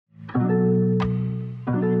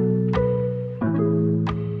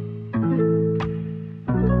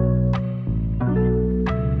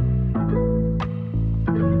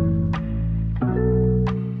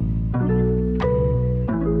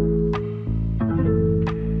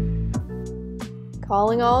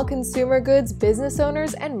calling all consumer goods business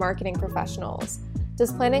owners and marketing professionals.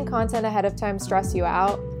 Does planning content ahead of time stress you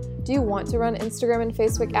out? Do you want to run Instagram and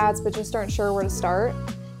Facebook ads but just aren't sure where to start?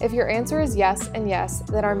 If your answer is yes and yes,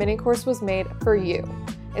 then our mini course was made for you.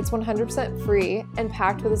 It's 100% free and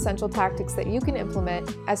packed with essential tactics that you can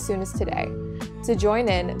implement as soon as today. To join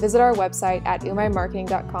in, visit our website at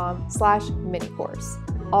umaimarketing.com/mini-course.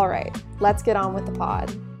 All right, let's get on with the pod.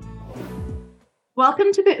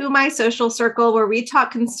 Welcome to the Umai Social Circle, where we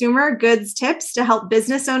talk consumer goods tips to help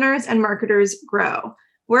business owners and marketers grow.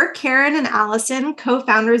 We're Karen and Allison,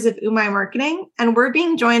 co-founders of Umai Marketing, and we're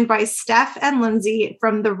being joined by Steph and Lindsay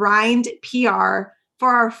from the Rind PR for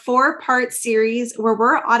our 4-part series where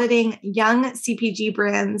we're auditing young CPG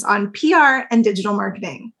brands on PR and digital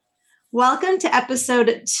marketing. Welcome to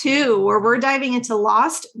episode 2, where we're diving into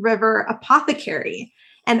Lost River Apothecary,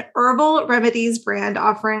 an herbal remedies brand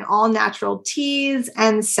offering all natural teas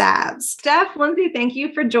and salves. Steph, Lindsay, thank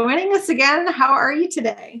you for joining us again. How are you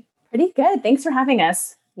today? Pretty good. Thanks for having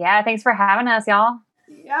us. Yeah, thanks for having us, y'all.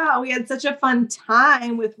 Yeah, we had such a fun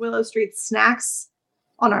time with Willow Street Snacks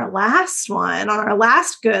on our last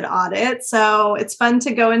good audit. So it's fun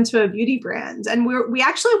to go into a beauty brand. And we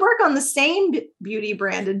actually work on the same beauty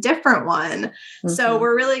brand, a different one. Mm-hmm. So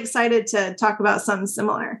we're really excited to talk about something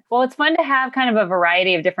similar. Well, it's fun to have kind of a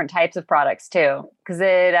variety of different types of products too, because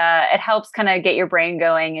it helps kind of get your brain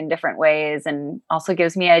going in different ways and also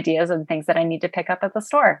gives me ideas of things that I need to pick up at the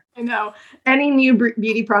store. I know. Any new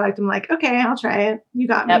beauty product, I'm like, okay, I'll try it. You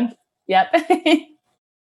got me. Yep.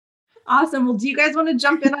 Awesome. Well, do you guys want to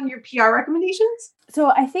jump in on your PR recommendations? So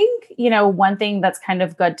I think, one thing that's kind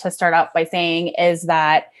of good to start out by saying is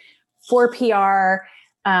that for PR,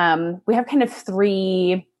 we have kind of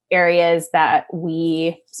 3 areas that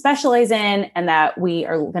we specialize in and that we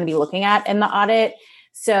are going to be looking at in the audit.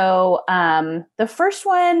 So the first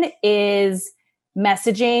one is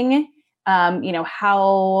messaging,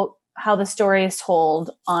 how the story is told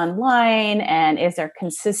online, and is there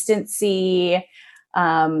consistency?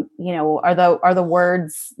 Are the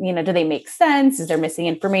words, do they make sense? Is there missing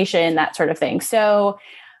information? That sort of thing. So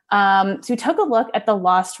we took a look at the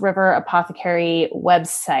Lost River Apothecary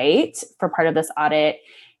website for part of this audit.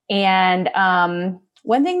 And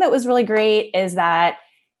one thing that was really great is that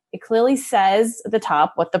it clearly says at the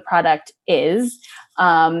top what the product is.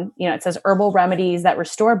 It says herbal remedies that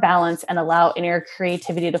restore balance and allow inner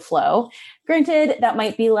creativity to flow. Granted, that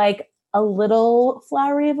might be like a little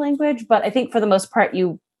flowery of language, but I think for the most part,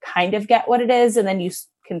 you kind of get what it is. And then you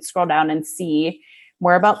can scroll down and see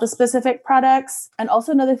more about the specific products. And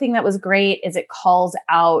also another thing that was great is it calls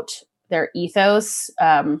out their ethos,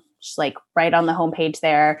 just like right on the homepage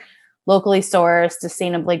there, locally sourced,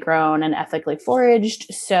 sustainably grown, and ethically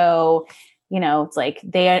foraged. So, it's like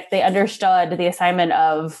they understood the assignment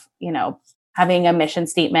of, having a mission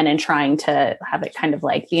statement and trying to have it kind of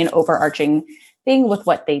like be an overarching thing with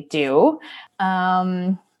what they do.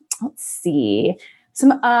 Let's see.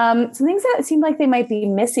 Some things that seem like they might be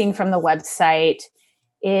missing from the website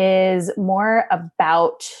is more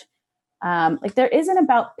about, there is an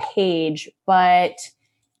about page, but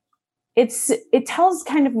it tells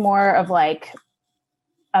kind of more of like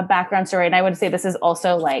a background story. And I would say this is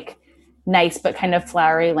also like nice, but kind of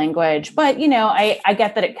flowery language. But, I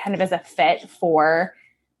get that it kind of is a fit for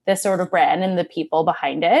this sort of brand and the people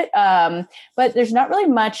behind it. But there's not really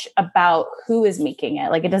much about who is making it.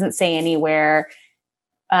 Like it doesn't say anywhere,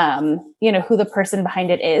 who the person behind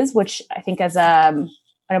it is, which I think is an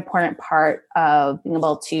important part of being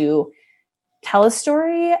able to tell a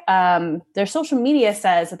story. Their social media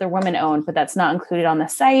says that they're women owned, but that's not included on the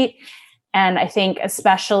site. And I think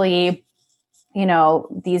especially,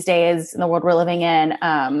 these days in the world we're living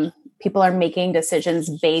in, people are making decisions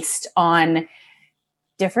based on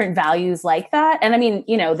different values like that. And I mean,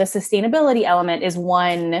 the sustainability element is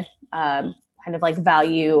one kind of like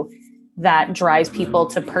value that drives people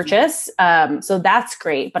to purchase. So that's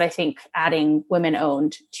great. But I think adding women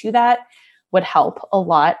owned to that would help a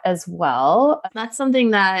lot as well. That's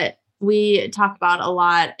something that we talk about a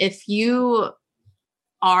lot. If you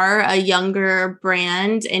are a younger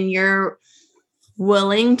brand and you're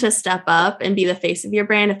willing to step up and be the face of your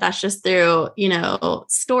brand, if that's just through,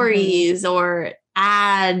 stories or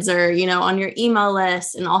ads or, on your email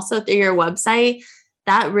list and also through your website,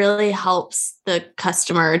 that really helps the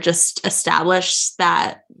customer just establish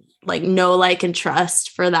that like know, like, and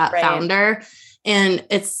trust for that founder. And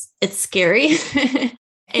it's scary.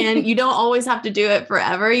 And you don't always have to do it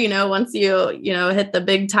forever. Once you hit the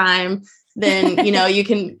big time, then, you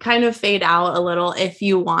can kind of fade out a little if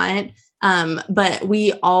you want. But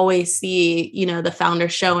we always see, the founder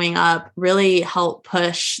showing up really help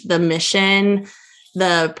push the mission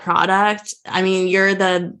the product. I mean, you're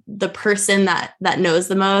the person that knows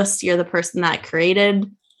the most. You're the person that created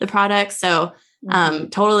the product. So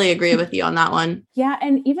totally agree with you on that one. Yeah.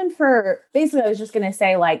 And even for basically, I was just going to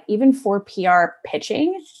say, like, even for PR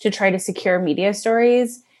pitching to try to secure media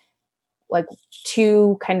stories, like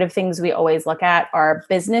two kind of things we always look at are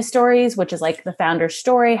business stories, which is like the founder's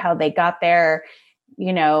story, how they got there,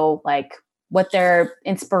 you know, like what their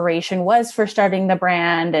inspiration was for starting the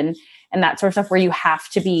brand and that sort of stuff, where you have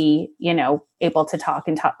to be, you know, able to talk,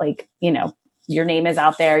 like, you know, your name is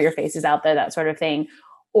out there, your face is out there, that sort of thing.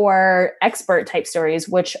 Or expert type stories,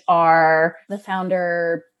 which are the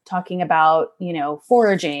founder talking about, you know,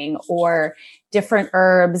 foraging or different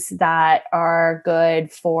herbs that are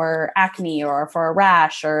good for acne or for a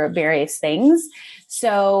rash or various things.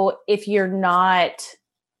 So if you're not,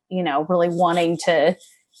 you know, really wanting to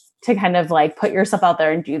kind of like put yourself out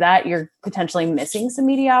there and do that, you're potentially missing some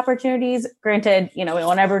media opportunities. Granted, you know, we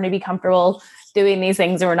want everyone to be comfortable doing these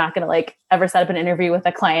things, and we're not going to like ever set up an interview with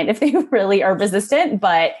a client if they really are resistant,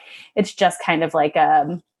 but it's just kind of like,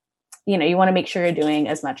 you know, you want to make sure you're doing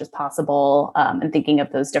as much as possible and thinking of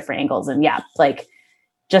those different angles. And yeah, like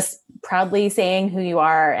just proudly saying who you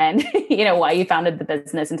are and, you know, why you founded the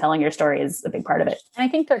business and telling your story is a big part of it. And I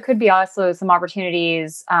think there could be also some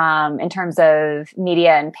opportunities in terms of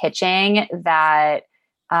media and pitching that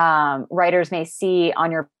writers may see on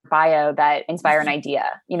your bio that inspire an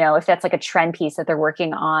idea. You know, if that's like a trend piece that they're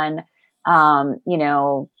working on, you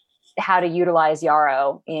know, how to utilize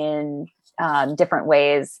yarrow in different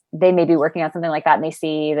ways, they may be working on something like that, and they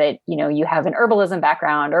see that, you know, you have an herbalism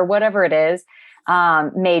background or whatever it is,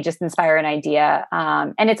 may just inspire an idea.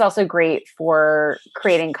 And it's also great for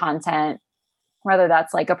creating content, whether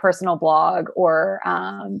that's like a personal blog or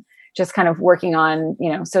just kind of working on, you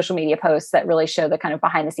know, social media posts that really show the kind of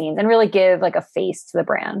behind the scenes and really give like a face to the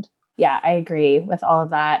brand. Yeah, I agree with all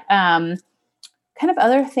of that. Kind of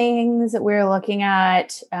other things that we're looking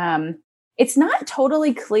at. It's not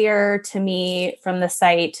totally clear to me from the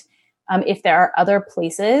site if there are other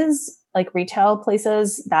places, like retail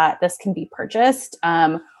places, that this can be purchased,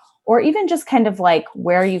 or even just kind of like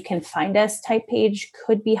where you can find us type page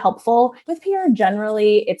could be helpful. With PR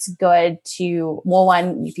generally, it's good to, well,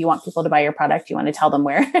 one, if you want people to buy your product, you want to tell them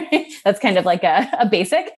where. That's kind of like a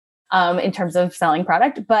basic in terms of selling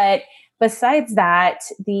product. But besides that,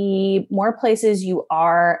 the more places you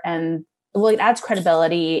are, and well, it adds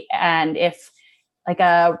credibility. And if like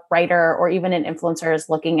a writer or even an influencer is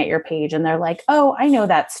looking at your page and they're like, oh, I know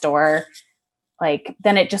that store, like,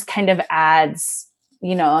 then it just kind of adds,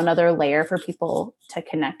 you know, another layer for people to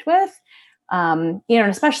connect with. You know,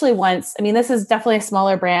 and especially once, I mean, this is definitely a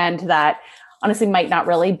smaller brand that honestly might not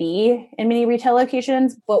really be in many retail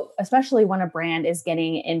locations, but especially when a brand is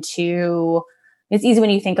getting into, it's easy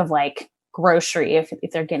when you think of like grocery, if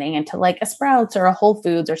they're getting into like a Sprouts or a Whole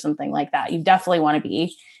Foods or something like that, you definitely want to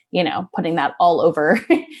be, you know, putting that all over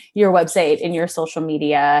your website and your social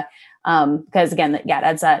media. Because again, it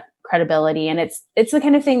adds that credibility, and it's the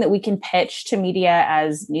kind of thing that we can pitch to media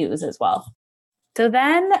as news as well. So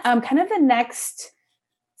then kind of the next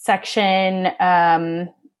section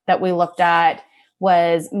that we looked at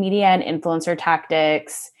was media and influencer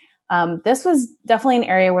tactics. This was definitely an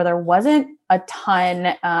area where there wasn't a ton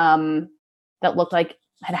that looked like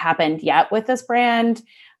had happened yet with this brand.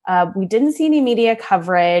 We didn't see any media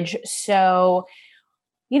coverage. So,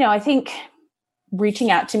 you know, I think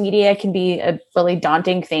reaching out to media can be a really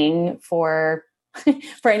daunting thing for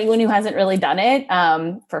anyone who hasn't really done it,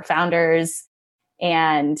 for founders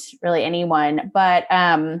and really anyone. But,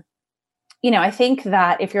 you know, I think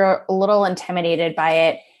that if you're a little intimidated by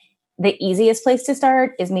it, the easiest place to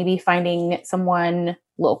start is maybe finding someone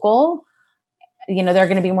local. You know, they're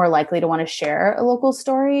going to be more likely to want to share a local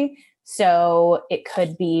story. So it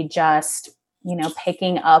could be just, you know,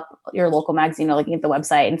 picking up your local magazine or looking at the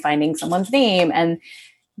website and finding someone's name. And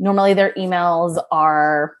normally their emails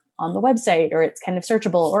are on the website, or it's kind of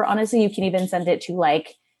searchable, or honestly, you can even send it to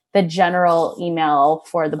like the general email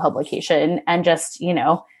for the publication and just, you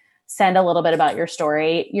know, send a little bit about your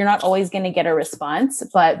story. You're not always going to get a response,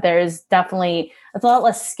 but there's definitely, it's a lot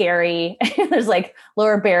less scary. There's like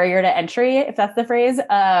lower barrier to entry, if that's the phrase,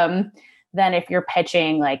 than if you're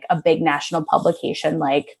pitching like a big national publication,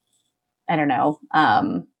 like, I don't know.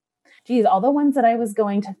 All the ones that I was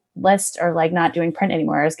going to list are like not doing print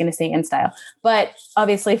anymore. I was going to say InStyle, but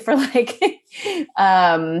obviously for like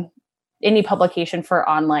any publication for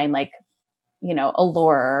online, like, you know,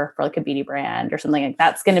 Allure for like a beauty brand or something like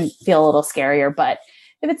that's going to feel a little scarier. But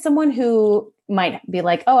if it's someone who might be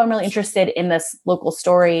like, oh, I'm really interested in this local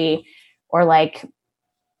story, or like,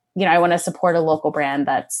 you know, I want to support a local brand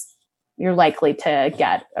that's you're likely to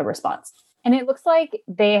get a response. And it looks like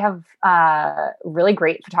they have really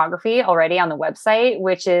great photography already on the website,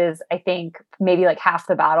 which is, I think, maybe like half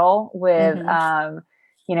the battle with,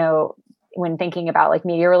 you know, when thinking about like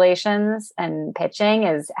media relations and pitching,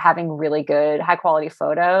 is having really good, high quality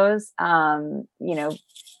photos. You know,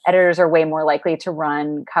 editors are way more likely to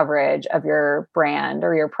run coverage of your brand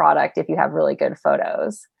or your product if you have really good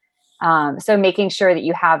photos. So making sure that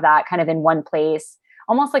you have that kind of in one place,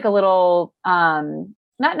 almost like a little,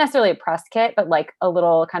 not necessarily a press kit, but like a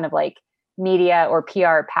little kind of like media or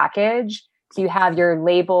PR package. So you have your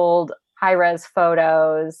labeled high-res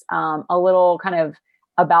photos, a little kind of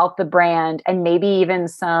about the brand, and maybe even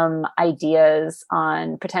some ideas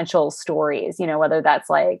on potential stories, you know, whether that's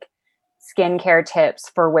like skincare tips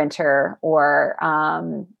for winter or,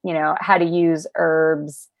 you know, how to use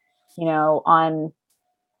herbs, you know, on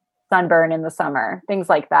sunburn in the summer, things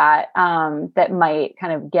like that, that might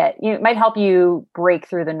kind of might help you break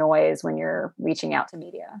through the noise when you're reaching out to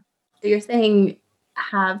media. So you're saying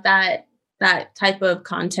have that type of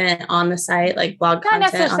content on the site, like blog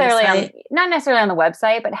content on the site? Not necessarily on the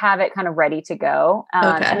website, but have it kind of ready to go.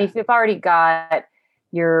 And if you've already got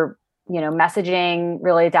your, you know, messaging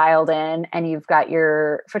really dialed in and you've got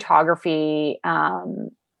your photography,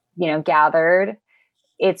 you know, gathered,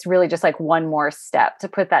 it's really just like one more step to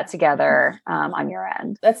put that together on your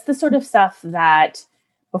end. That's the sort of stuff that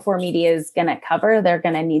before media is going to cover, they're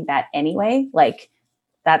going to need that anyway. Like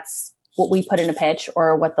that's what we put in a pitch,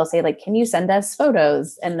 or what they'll say, like, can you send us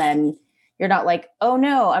photos? And then you're not like, oh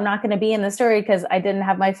no, I'm not going to be in the story because I didn't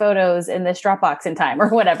have my photos in this Dropbox in time or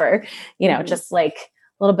whatever, you know, just like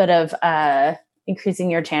a little bit of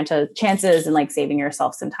increasing your chances and like saving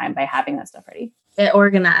yourself some time by having that stuff ready. Get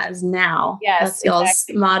organized now. Yes, that's y'all's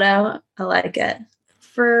exactly. motto. I like it.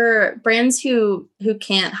 For brands who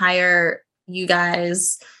can't hire you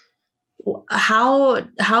guys, how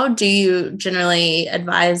do you generally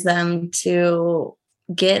advise them to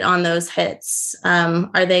get on those hits?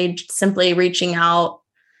 Are they simply reaching out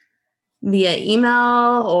via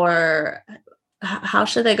email, or how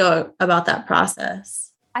should they go about that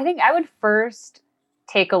process? I think I would first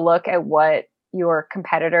take a look at what your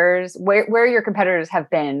competitors, where your competitors have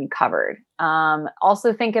been covered.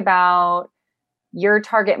 Also think about your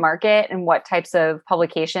target market and what types of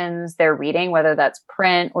publications they're reading, whether that's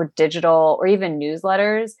print or digital or even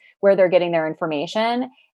newsletters, where they're getting their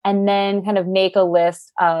information, and then kind of make a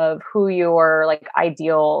list of who your like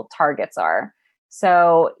ideal targets are.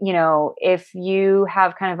 So, you know, if you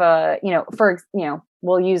have kind of a, you know,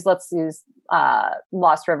 let's use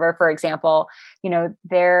Lost River, for example, you know,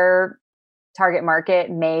 their target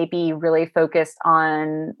market may be really focused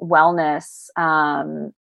on wellness,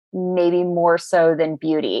 maybe more so than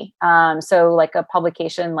beauty. So like a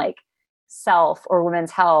publication like Self or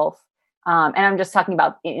Women's Health, and I'm just talking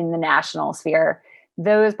about in the national sphere,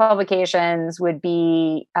 those publications would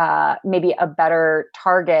be maybe a better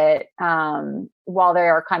target, while they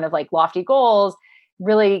are kind of like lofty goals,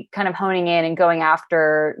 really kind of honing in and going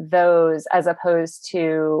after those, as opposed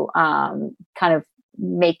to kind of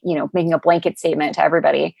making a blanket statement to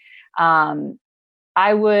everybody.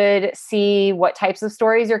 I would see what types of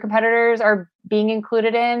stories your competitors are being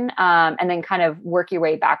included in, and then kind of work your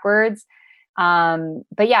way backwards.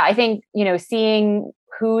 But yeah, I think, you know, seeing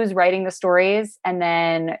who's writing the stories and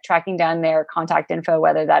then tracking down their contact info,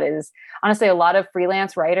 whether that is, honestly, a lot of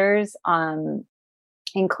freelance writers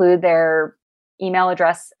include their email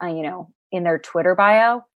address, you know, in their Twitter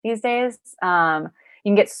bio these days. You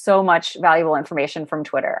can get so much valuable information from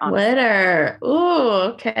Twitter. Twitter.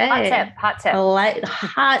 Ooh, okay. Hot tip.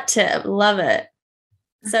 Hot tip. Love it.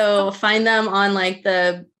 So find them on like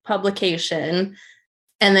the publication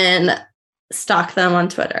and then stalk them on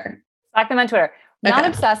Twitter. Not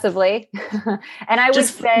obsessively. And I would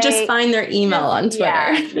say just find their email on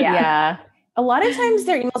Twitter. Yeah. A lot of times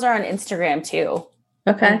their emails are on Instagram too.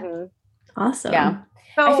 Okay. Mm-hmm. Awesome. Yeah.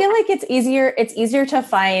 So, I feel like it's easier to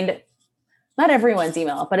find, not everyone's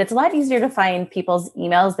email, but it's a lot easier to find people's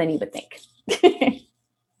emails than you would think.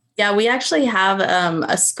 Yeah, we actually have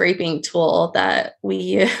a scraping tool that we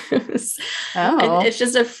use. Oh. It's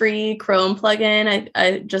just a free Chrome plugin.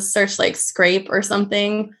 I just searched like scrape or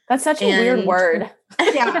something. That's such a weird word.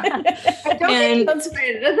 Yeah. I don't think that's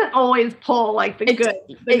right. It doesn't always pull like the good.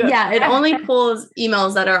 Yeah, it only pulls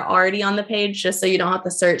emails that are already on the page, just so you don't have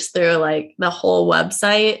to search through like the whole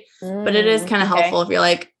website. But it is kind of helpful if you're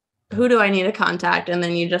like, who do I need to contact? And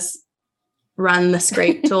then you just run the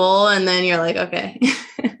scrape tool and then you're like, okay.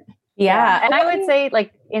 Yeah. And I would say,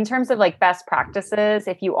 like, in terms of like best practices,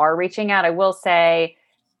 if you are reaching out, I will say,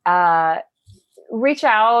 reach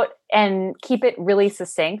out and keep it really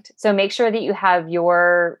succinct. So make sure that you have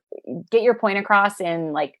get your point across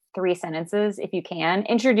in like 3 sentences if you can.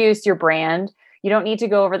 Introduce your brand. You don't need to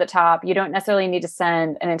go over the top. You don't necessarily need to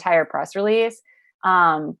send an entire press release.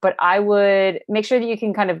 But I would make sure that you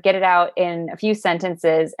can kind of get it out in a few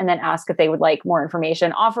sentences and then ask if they would like more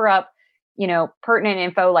information. Offer up, pertinent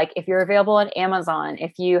info, like if you're available on Amazon,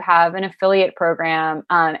 if you have an affiliate program,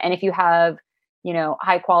 and if you have,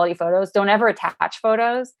 high quality photos. Don't ever attach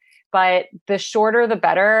photos, but the shorter the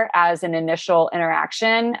better as an initial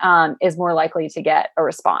interaction is more likely to get a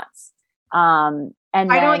response. And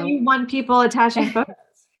why don't you want people attaching photos?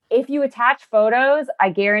 If you attach photos, I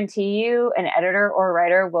guarantee you an editor or a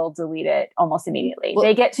writer will delete it almost immediately.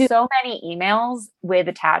 They get so many emails with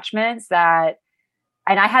attachments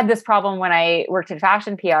and I had this problem when I worked in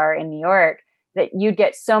fashion PR in New York, that you'd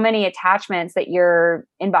get so many attachments that your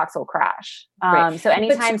inbox will crash. Right. So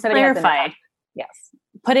anytime somebody has an attachment, yes.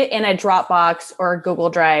 Put it in a Dropbox or a Google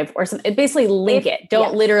Drive or something. Basically link it.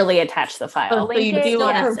 Don't literally attach the file. But you do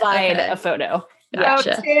want to want provide a photo.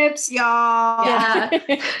 Gotcha. Pro tips, y'all. Yeah.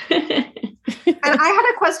 And I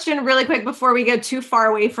had a question really quick before we get too far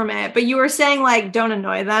away from it, but you were saying like, don't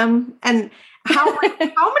annoy them. And how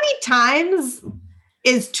many times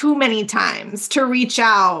is too many times to reach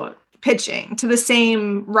out pitching to the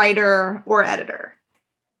same writer or editor?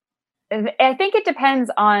 I think it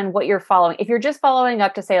depends on what you're following. If you're just following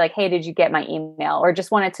up to say like, hey, did you get my email? Or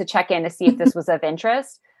just wanted to check in to see if this was of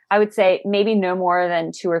interest, I would say maybe no more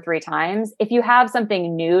than 2 or 3 times. If you have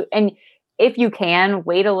something new, and if you can,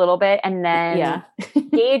 wait a little bit and then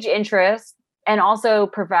gauge interest and also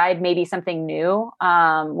provide maybe something new.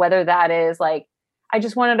 Whether that is like, I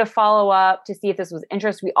just wanted to follow up to see if this was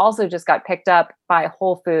interest. We also just got picked up by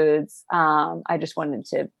Whole Foods. I just wanted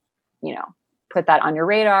to, put that on your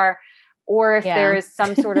radar. Or if there is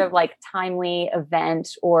some sort of like timely event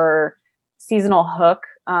or seasonal hook,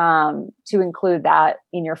 to include that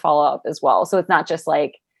in your follow-up as well. So it's not just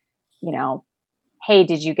like, hey,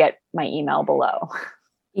 did you get my email below?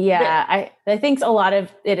 Yeah. I think a lot of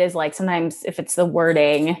it is like, sometimes if it's the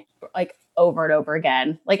wording, like over and over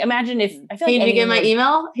again, like imagine if I feel hey, like did you get my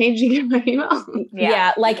email? Hey, did you get my email?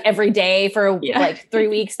 Yeah. Like every day for like 3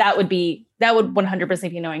 weeks, that would 100%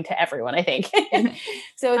 be annoying to everyone, I think.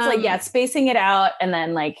 So it's like, spacing it out and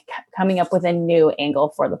then like coming up with a new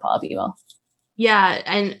angle for the follow-up email. Yeah.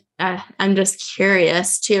 And I'm just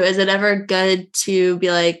curious too. Is it ever good to be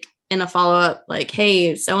like in a follow-up, like,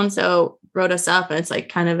 hey, so-and-so wrote us up and it's like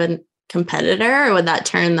kind of a competitor, or would that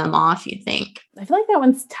turn them off, you think? I feel like that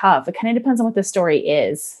one's tough. It kind of depends on what the story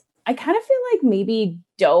is. I kind of feel like maybe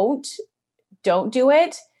don't do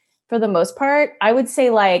it for the most part. I would say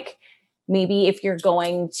like, maybe if you're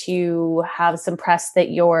going to have some press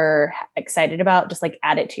that you're excited about, just like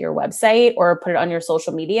add it to your website or put it on your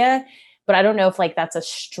social media. But I don't know if like that's a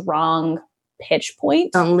strong pitch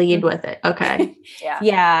point. Don't lead with it. Okay.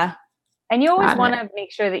 Yeah. And you always want to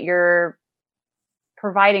make sure that you're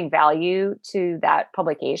providing value to that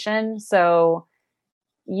publication. So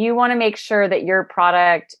you want to make sure that your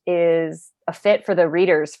product is a fit for the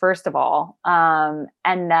readers, first of all, and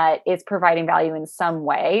that it's providing value in some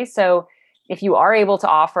way. So if you are able to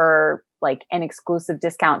offer like an exclusive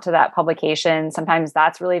discount to that publication, sometimes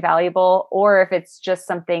that's really valuable. Or if it's just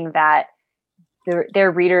something that their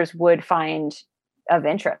readers would find of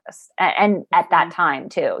interest. And at that time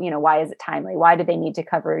too, why is it timely? Why do they need to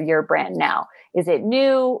cover your brand now? Is it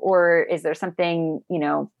new, or is there something,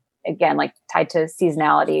 again, like tied to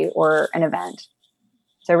seasonality or an event?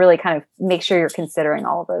 So really kind of make sure you're considering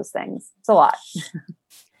all of those things. It's a lot.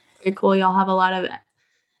 Very cool. Y'all have a lot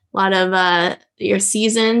of you're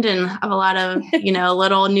seasoned and have a lot of,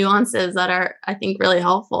 little nuances that are, I think, really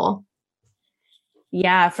helpful.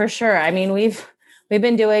 Yeah, for sure. I mean, we've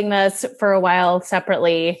been doing this for a while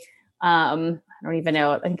separately. I don't even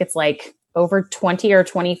know. I think it's like over 20 or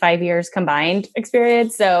 25 years combined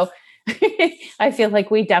experience. So I feel like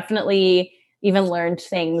we definitely even learned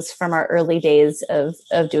things from our early days of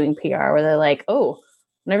doing PR, where they're like, oh,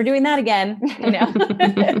 I'm never doing that again.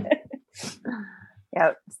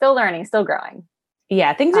 Yeah. Still learning, still growing.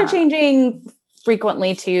 Yeah. Things are changing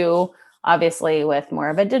frequently too, obviously with more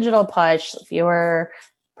of a digital push, fewer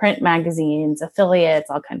print magazines, affiliates,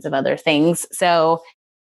 all kinds of other things. So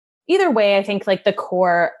either way, I think like the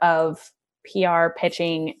core of PR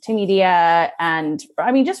pitching to media, and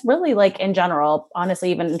I mean, just really like in general, honestly,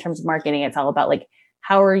 even in terms of marketing, it's all about like,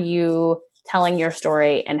 how are you telling your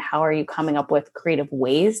story and how are you coming up with creative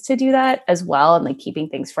ways to do that as well? And like keeping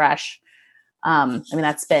things fresh. I mean,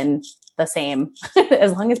 that's been the same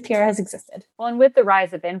as long as PR has existed. Well, and with the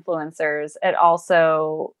rise of influencers, it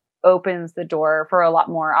also opens the door for a lot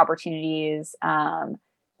more opportunities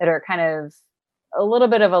that are kind of a little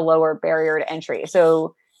bit of a lower barrier to entry.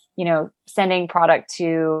 So, sending product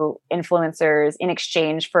to influencers in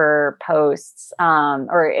exchange for posts,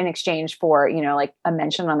 or in exchange for, like a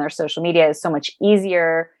mention on their social media is so much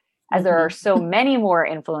easier, as there are so many more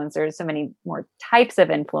influencers, so many more types of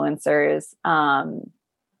influencers,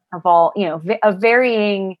 of all, of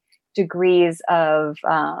varying degrees of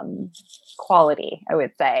quality, I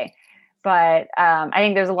would say. But I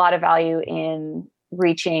think there's a lot of value in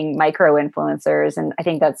reaching micro influencers. And I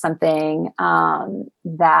think that's something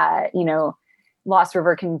that, Lost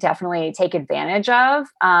River can definitely take advantage of.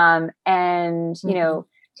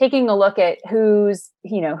 Taking a look at who's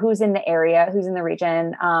in the area, who's in the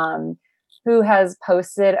region, who has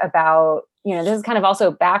posted about, this is kind of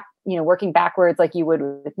also working backwards like you would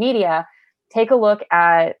with media. Take a look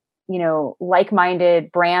at, like-minded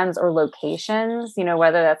brands or locations,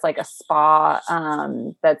 whether that's like a spa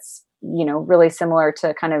that's, really similar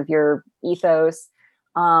to kind of your ethos,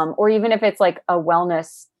 or even if it's like a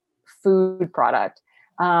wellness food product,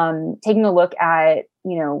 taking a look at,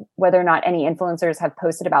 whether or not any influencers have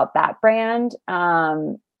posted about that brand,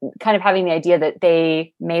 kind of having the idea that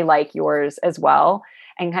they may like yours as well,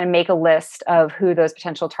 and kind of make a list of who those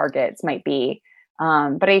potential targets might be.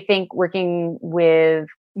 But I think working with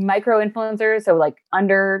micro influencers, so like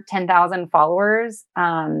under 10,000 followers,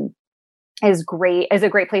 is a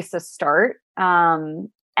great place to start. And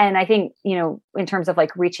I think, in terms of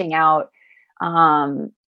like reaching out,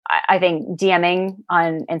 I think DMing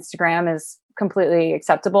on Instagram is completely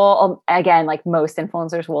acceptable. Again, like most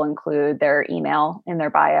influencers will include their email in their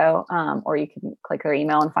bio, or you can click their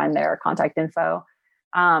email and find their contact info.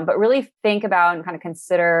 But really think about and kind of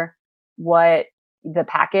consider what the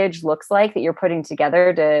package looks like that you're putting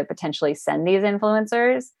together to potentially send these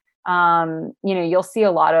influencers. You'll see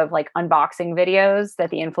a lot of like unboxing videos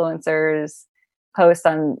that the influencers post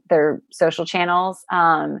on their social channels.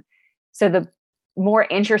 So the more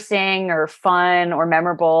interesting or fun or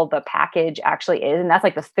memorable the package actually is, and that's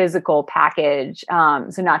like the physical package.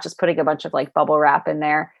 So not just putting a bunch of like bubble wrap in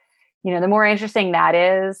there, the more interesting that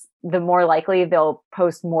is, the more likely they'll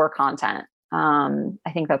post more content.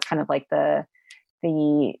 I think that's kind of like the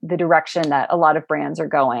direction that a lot of brands are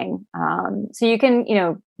going. So you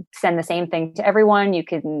can, send the same thing to everyone. You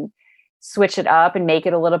can switch it up and make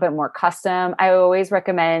it a little bit more custom. I always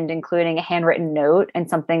recommend including a handwritten note and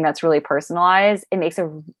something that's really personalized.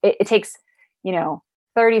 It takes,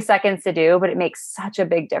 30 seconds to do, but it makes such a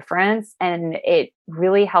big difference. And it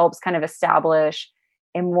really helps kind of establish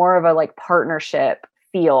a more of a like partnership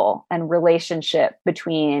feel and relationship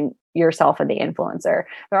between yourself and the influencer.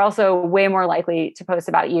 They're also way more likely to post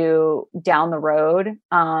about you down the road,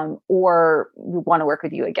 or want to work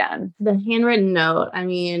with you again. The handwritten note, I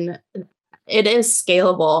mean, it is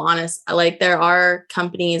scalable, honest. Like there are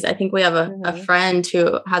companies, I think we have a friend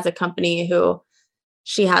who has a company who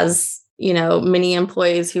she has, many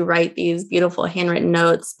employees who write these beautiful handwritten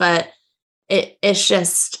notes, but it's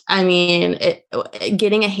just, I mean,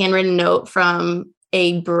 getting a handwritten note from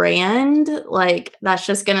a brand, like that's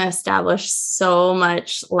just going to establish so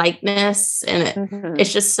much likeness, and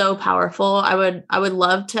it's just so powerful. I would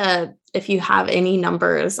love to, if you have any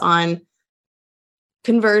numbers on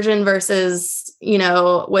conversion versus,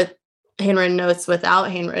 with handwritten notes, without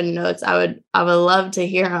handwritten notes, I would love to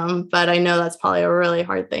hear them, but I know that's probably a really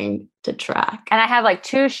hard thing to track. And I have like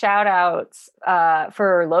 2 shout outs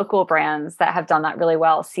for local brands that have done that really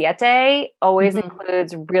well. Siete always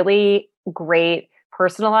includes really great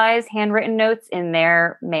personalized handwritten notes in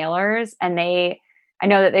their mailers. And I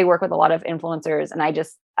know that they work with a lot of influencers, and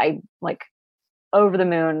I like over the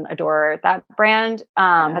moon adore that brand.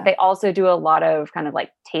 But they also do a lot of kind of like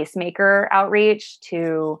tastemaker outreach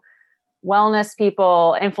to wellness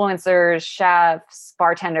people, influencers, chefs,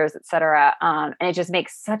 bartenders, etc. And it just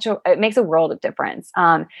makes it makes a world of difference.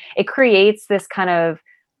 It creates this kind of,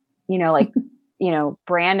 like,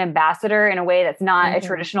 brand ambassador in a way that's not a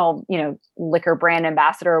traditional, liquor brand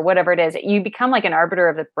ambassador or whatever it is. You become like an arbiter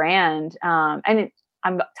of the brand. And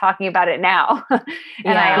I'm talking about it now.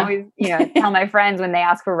 And I always, tell my friends when they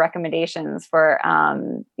ask for recommendations for,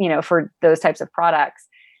 for those types of products.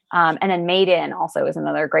 And then Made In also is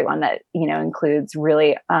another great one that, includes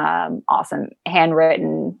really awesome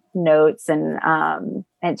handwritten notes. And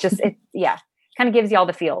it kind of gives you all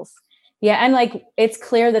the feels. Yeah. And like, it's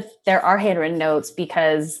clear that there are handwritten notes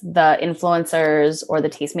because the influencers or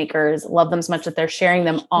the tastemakers love them so much that they're sharing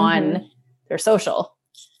them on their social.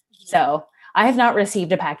 So I have not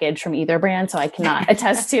received a package from either brand, so I cannot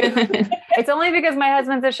attest to. It's only because my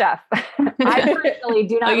husband's a chef. I personally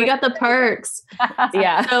do not. Oh, you got the perks.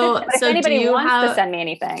 Yeah. So if anybody do you wants to send me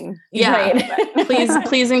anything, yeah, Right.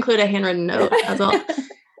 please include a handwritten note as well.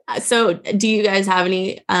 So do you guys have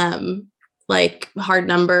any like hard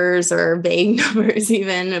numbers or vague numbers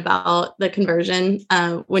even about the conversion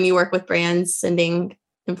when you work with brands sending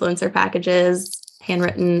influencer packages,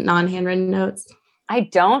 handwritten, non-handwritten notes? I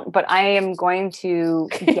don't, but I am going to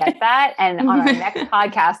get that. And on our next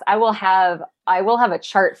podcast, I will have a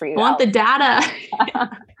chart for you. I want the data.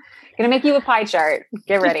 Gonna make you a pie chart.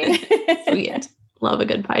 Get ready. Sweet. Love a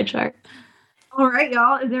good pie chart. All right,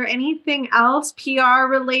 y'all. Is there anything else PR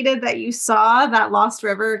related that you saw that Lost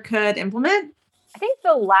River could implement? I think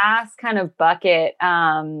the last kind of bucket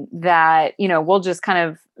that, we'll just kind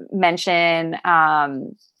of mention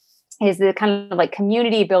is the kind of like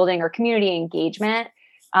community building or community engagement.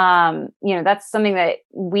 That's something that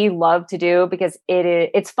we love to do because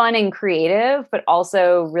it's fun and creative, but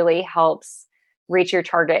also really helps reach your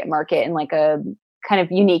target market in like a kind of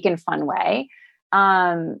unique and fun way.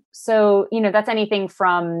 So that's anything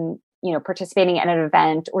from, participating in an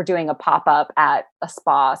event or doing a pop-up at a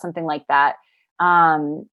spa, something like that.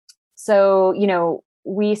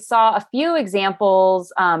 We saw a few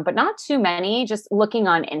examples, but not too many, just looking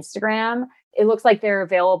on Instagram. It looks like they're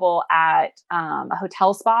available at a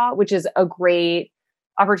hotel spa, which is a great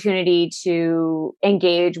opportunity to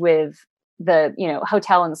engage with the,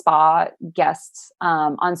 hotel and spa guests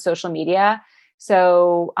on social media.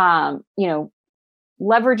 So,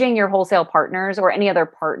 leveraging your wholesale partners or any other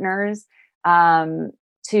partners to,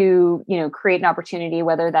 create an opportunity,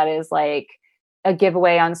 whether that is like a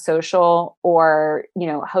giveaway on social or,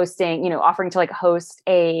 hosting, offering to like host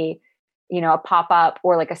a pop-up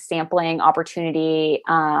or like a sampling opportunity,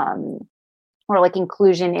 or like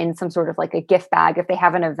inclusion in some sort of like a gift bag if they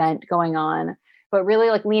have an event going on, but really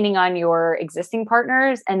like leaning on your existing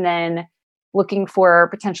partners and then looking for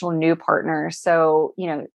potential new partners. So,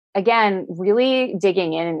 again, really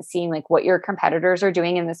digging in and seeing like what your competitors are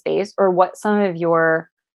doing in the space or what some of your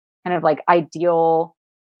kind of like ideal,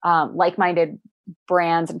 like-minded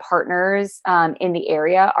brands and partners in the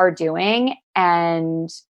area are doing, and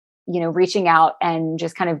reaching out and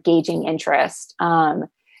just kind of gauging interest.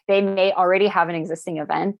 They may already have an existing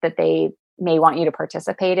event that they may want you to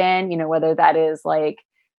participate in, whether that is like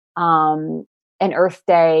an Earth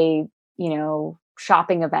Day,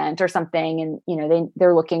 shopping event or something, and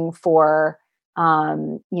they're looking for a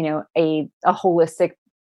holistic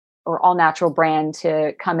or all natural brand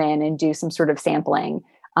to come in and do some sort of sampling,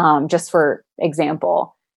 just for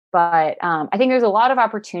example. But I think there's a lot of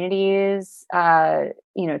opportunities,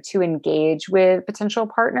 to engage with potential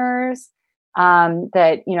partners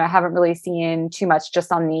that I haven't really seen too much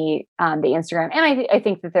just on the Instagram. And I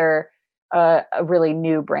think that they're a really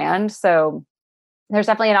new brand, so there's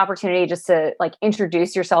definitely an opportunity just to like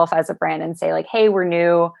introduce yourself as a brand and say like, hey, we're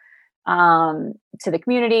new to the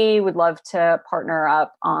community. Would love to partner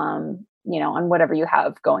up on whatever you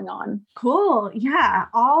have going on. Cool. Yeah.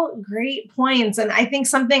 All great points. And I think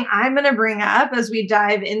something I'm going to bring up as we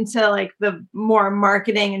dive into like the more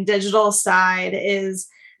marketing and digital side is,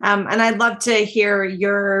 and I'd love to hear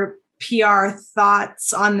your PR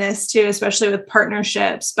thoughts on this too, especially with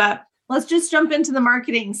partnerships, but let's just jump into the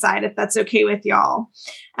marketing side, if that's okay with y'all.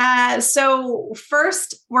 So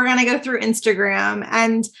first, we're going to go through Instagram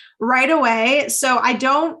and right away. So I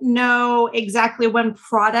don't know exactly when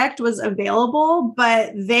product was available,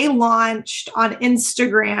 but they launched on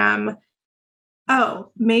Instagram.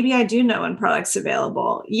 Oh, maybe I do know when product's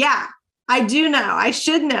available. Yeah, I do know. I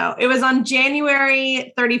should know. It was on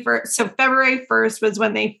January 31st. So February 1st was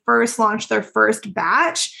when they first launched their first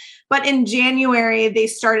batch. But in January, they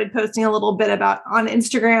started posting a little bit on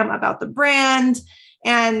Instagram about the brand.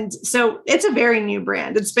 And so it's a very new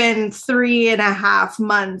brand. It's been 3.5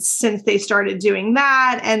 months since they started doing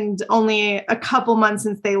that, and only a couple months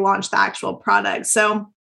since they launched the actual product. So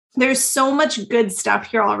there's so much good stuff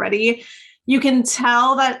here already. You can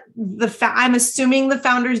tell that I'm assuming the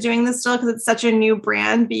founder's doing this still because it's such a new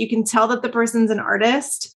brand, but you can tell that the person's an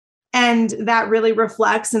artist. And that really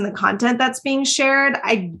reflects in the content that's being shared.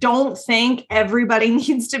 I don't think everybody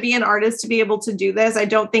needs to be an artist to be able to do this. I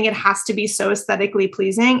don't think it has to be so aesthetically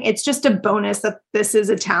pleasing. It's just a bonus that this is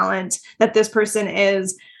a talent, that this person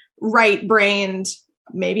is right-brained,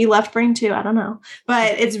 maybe left-brained too, I don't know.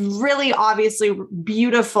 But it's really obviously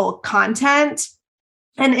beautiful content.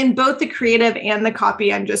 And in both the creative and the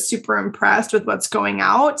copy, I'm just super impressed with what's going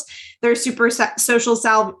out. They're super social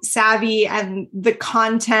savvy, and the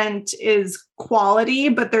content is quality,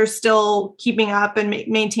 but they're still keeping up and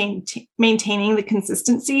maintaining the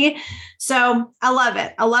consistency. So I love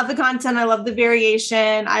it. I love the content. I love the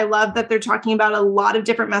variation. I love that they're talking about a lot of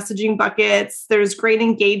different messaging buckets. There's great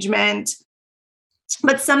engagement.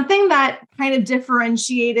 But something that kind of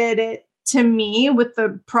differentiated it to me with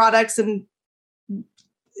the products and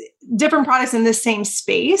different products in this same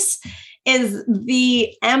space is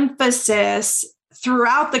the emphasis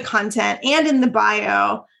throughout the content and in the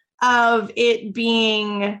bio of it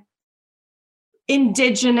being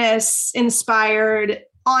Indigenous inspired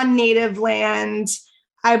on native land.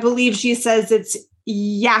 I believe she says it's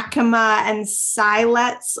Yakima and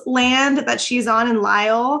Siletz land that she's on in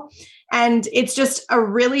Lisle. And it's just a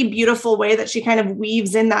really beautiful way that she kind of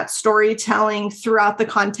weaves in that storytelling throughout the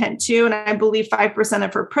content too. And I believe 5%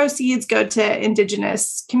 of her proceeds go to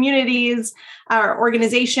Indigenous communities or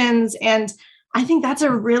organizations. And I think that's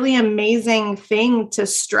a really amazing thing to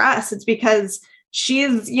stress. It's because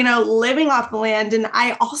she's, living off the land. And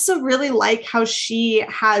I also really like how she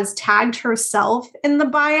has tagged herself in the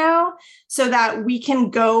bio so that we can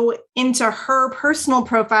go into her personal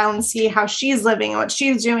profile and see how she's living and what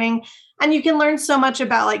she's doing. And you can learn so much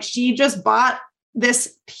about, she just bought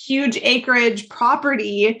this huge acreage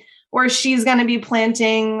property where she's going to be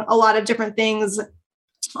planting a lot of different things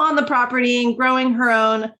on the property and growing her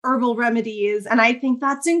own herbal remedies. And I think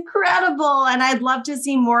that's incredible. And I'd love to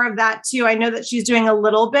see more of that too. I know that she's doing a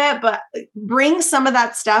little bit, but bring some of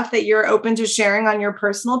that stuff that you're open to sharing on your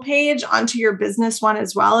personal page onto your business one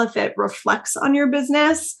as well, if it reflects on your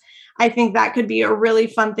business. I think that could be a really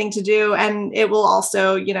fun thing to do. And it will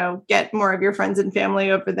also, get more of your friends and family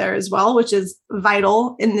over there as well, which is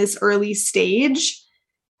vital in this early stage.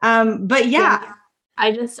 But yeah.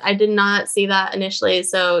 I did not see that initially.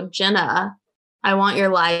 So Jenna, I want your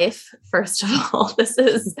life. First of all, this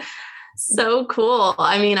is so cool.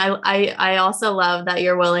 I mean, I also love that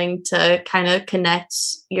you're willing to kind of connect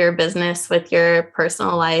your business with your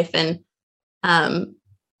personal life. And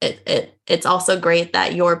it's also great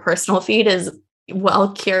that your personal feed is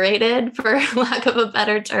well curated, for lack of a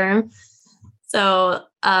better term. So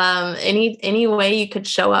any way you could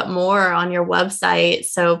show up more on your website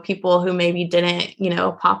so people who maybe didn't,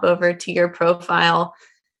 pop over to your profile,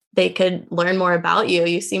 they could learn more about you.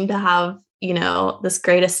 You seem to have, this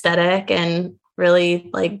great aesthetic and really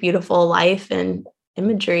beautiful life and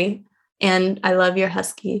imagery. And I love your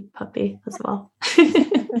husky puppy as well.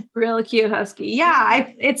 Real cute husky.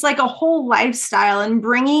 Yeah. It's like a whole lifestyle and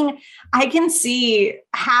I can see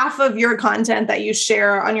half of your content that you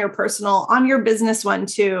share on your business one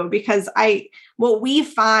too, because what we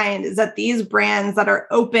find is that these brands that are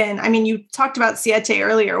open, I mean, you talked about Siete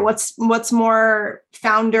earlier, what's more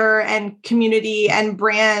founder and community and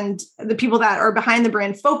brand, the people that are behind the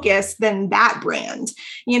brand focus than that brand,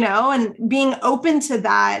 and being open to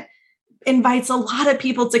that invites a lot of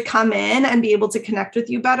people to come in and be able to connect with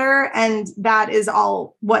you better. And that is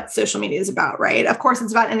all what social media is about, right? Of course,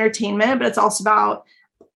 it's about entertainment, but it's also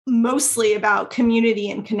mostly about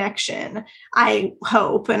community and connection. I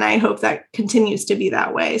hope that continues to be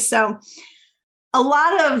that way. So a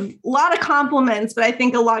lot of compliments, but I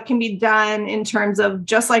think a lot can be done in terms of,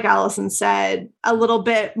 just like Allison said, a little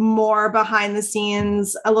bit more behind the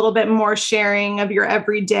scenes, a little bit more sharing of your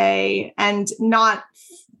everyday, and not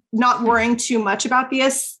worrying too much about the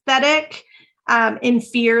aesthetic in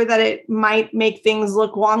fear that it might make things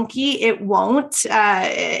look wonky. It won't.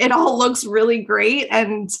 It all looks really great.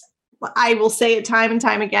 And I will say it time and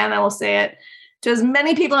time again. I will say it to as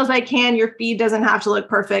many people as I can. Your feed doesn't have to look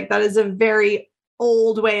perfect. That is a very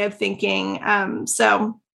old way of thinking.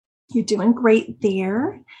 So you're doing great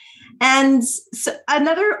there. And so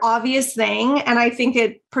another obvious thing, and I think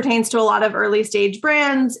it pertains to a lot of early stage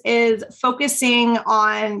brands, is focusing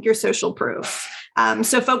on your social proof.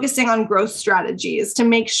 So focusing on growth strategies to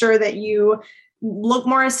make sure that you look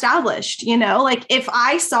more established. If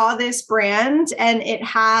I saw this brand and it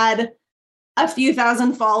had a few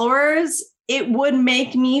thousand followers, it would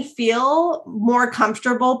make me feel more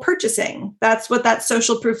comfortable purchasing. That's what that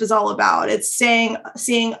social proof is all about. It's seeing,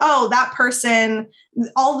 oh, that person,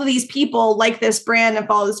 all of these people like this brand and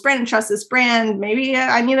follow this brand and trust this brand. Maybe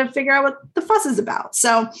I need to figure out what the fuss is about.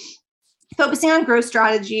 So focusing on growth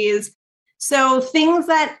strategies. So things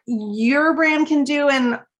that your brand can do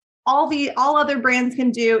and all other brands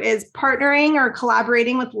can do is partnering or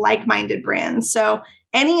collaborating with like-minded brands. So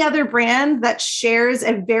any other brand that shares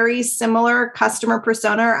a very similar customer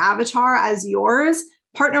persona or avatar as yours,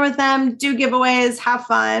 partner with them, do giveaways, have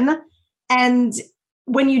fun. And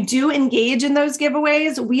when you do engage in those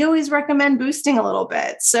giveaways, we always recommend boosting a little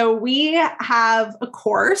bit. So we have a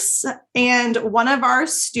course, and one of our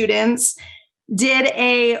students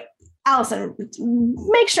Allison,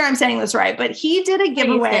 make sure I'm saying this right, but he did a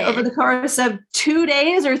giveaway over the course of 2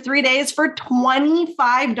 days or 3 days for $25.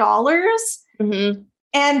 Mm-hmm.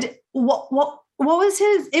 And what was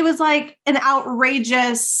his? It was like an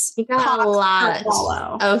outrageous. He got a lot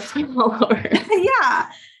of followers. Yeah.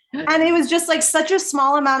 And it was just like such a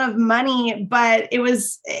small amount of money, but it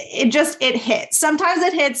hit. Sometimes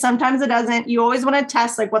it hits, sometimes it doesn't. You always want to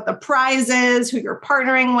test like what the prize is, who you're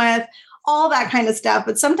partnering with, all that kind of stuff.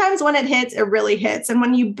 But sometimes when it hits, it really hits. And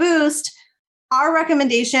when you boost, our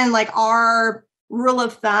recommendation, like our rule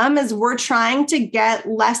of thumb, is we're trying to get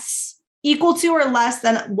equal to or less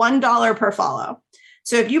than $1 per follow.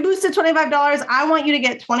 So if you boosted $25, I want you to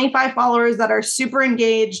get 25 followers that are super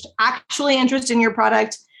engaged, actually interested in your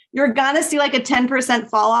product. You're going to see like a 10%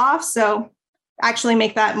 fall off. So actually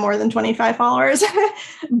make that more than 25 followers.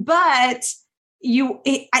 But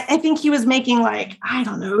I think he was making like, I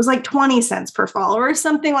don't know, it was like 20 cents per follower or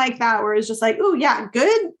something like that, where it's just like, oh yeah,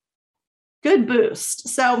 good boost.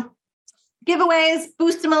 So giveaways,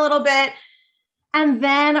 boost them a little bit, and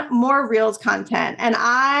then more Reels content. And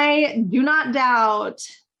I do not doubt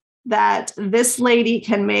that this lady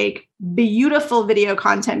can make beautiful video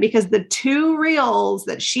content, because the 2 Reels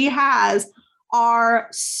that she has are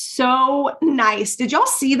so nice. Did y'all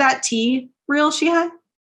see that tea reel she had?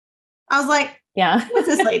 I was like, yeah, who's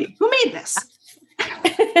this lady? Who made this?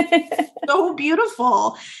 So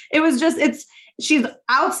beautiful. It was just, she's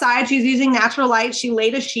outside. She's using natural light. She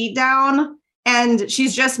laid a sheet down and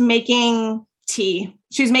she's just making tea.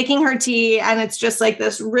 She's making her tea. And it's just like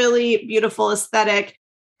this really beautiful aesthetic.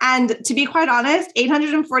 And to be quite honest,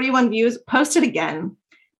 841 views. Post it again.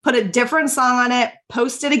 Put a different song on it.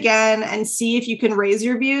 Post it again and see if you can raise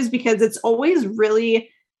your views, because it's always really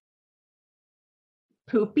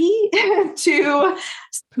poopy to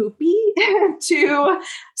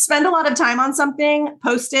spend a lot of time on something,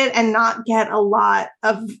 post it, and not get a lot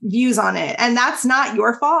of views on it. And that's not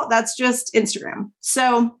your fault. That's just Instagram.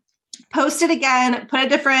 So post it again, put a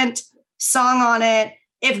different song on it.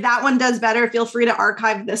 If that one does better, feel free to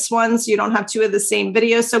archive this one so you don't have 2 of the same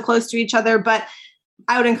videos so close to each other. But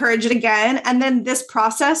I would encourage it again. And then this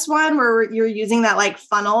process one where you're using that like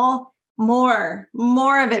funnel, more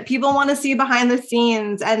of it. People want to see behind the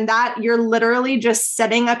scenes, and that you're literally just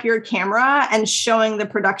setting up your camera and showing the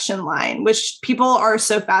production line, which people are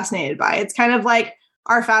so fascinated by. It's kind of like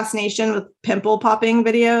our fascination with pimple popping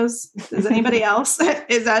videos. Is anybody else?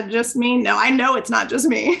 Is that just me? No, I know it's not just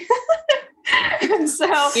me. So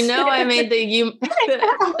I made the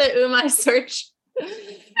Umai search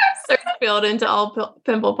field into all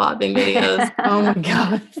pimple popping videos. Oh my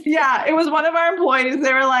God. Yeah, it was one of our employees.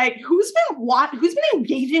 They were like, who's been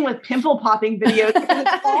engaging with pimple popping videos? Because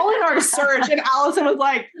it's all in our search. And Allison was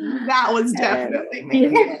like, that was definitely me.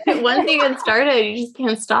 Once you get started, you just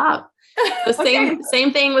can't stop. The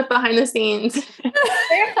same thing with behind the scenes.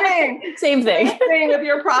 Same thing with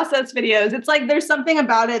your process videos. It's like there's something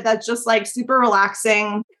about it that's just like super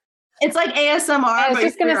relaxing. It's like ASMR. I was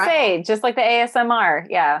just going to say, just like the ASMR.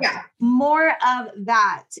 Yeah. More of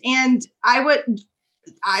that. And I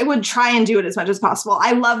would try and do it as much as possible.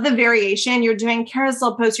 I love the variation. You're doing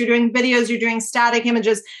carousel posts, you're doing videos, you're doing static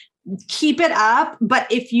images. Keep it up.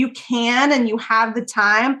 But if you can and you have the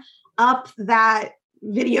time, up that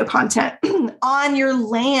video content on your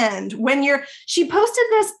land. She posted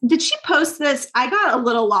this. Did she post this? I got a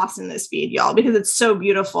little lost in this feed, y'all, because it's so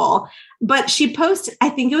beautiful. But she posted, I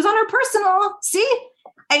think it was on her personal. See,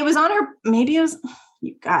 it was on her, maybe it was,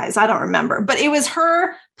 you guys, I don't remember, but it was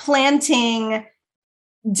her planting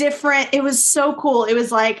different. It was so cool. It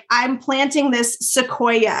was like, I'm planting this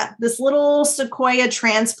little sequoia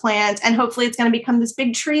transplant, and hopefully it's going to become this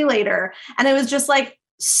big tree later. And it was just like,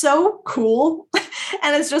 so cool.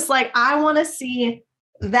 And it's just like, I want to see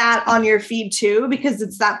that on your feed too, because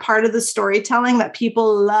it's that part of the storytelling that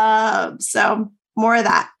people love. So more of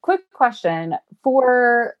that. Quick question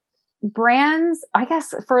for brands, I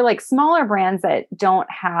guess for like smaller brands that don't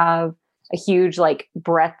have a huge like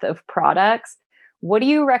breadth of products, what do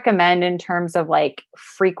you recommend in terms of like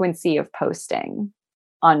frequency of posting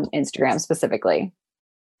on Instagram specifically?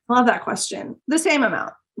 Love that question. The same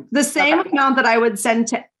amount that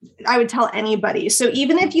I would tell anybody. So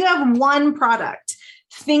even if you have one product,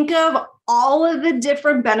 think of all of the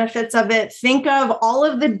different benefits of it. Think of all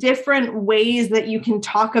of the different ways that you can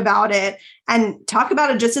talk about it, and talk about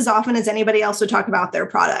it just as often as anybody else would talk about their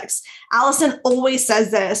products. Allison always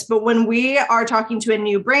says this, but when we are talking to a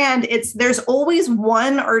new brand, there's always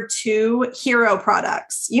 1 or 2 hero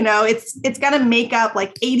products. It's going to make up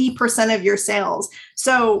like 80% of your sales.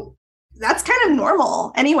 So that's kind of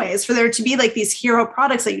normal anyways, for there to be like these hero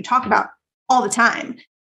products that you talk about all the time.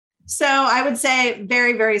 So I would say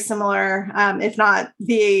very, very similar, if not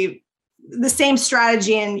the same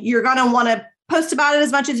strategy. And you're going to want to post about it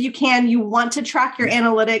as much as you can. You want to track your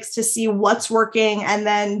analytics to see what's working and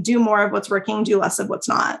then do more of what's working, do less of what's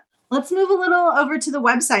not. Let's move a little over to the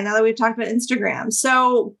website now that we've talked about Instagram.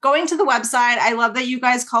 So going to the website, I love that you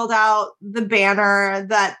guys called out the banner,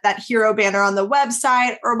 that hero banner on the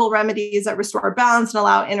website, herbal remedies that restore balance and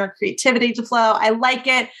allow inner creativity to flow. I like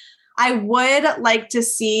it. I would like to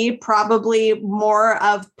see probably more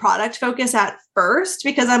of product focus at first,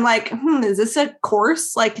 because I'm like, is this a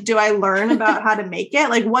course? Like, do I learn about how to make it?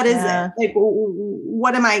 Like, what is it? Like,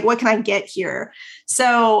 what can I get here?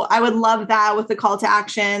 So I would love that with the call to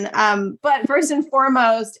action. But first and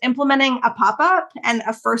foremost, implementing a pop-up and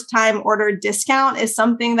a first-time order discount is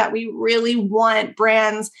something that we really want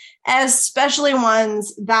brands, especially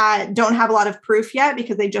ones that don't have a lot of proof yet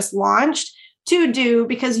because they just launched, to do,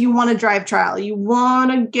 because you want to drive trial. You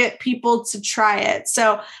want to get people to try it.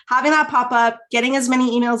 So having that pop up, getting as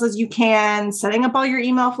many emails as you can, setting up all your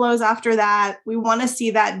email flows after that. We want to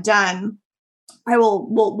see that done.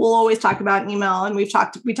 We'll always talk about email, and we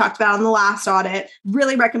talked about it on the last audit.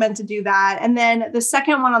 Really recommend to do that. And then the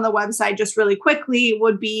second one on the website, just really quickly,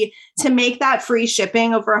 would be to make that free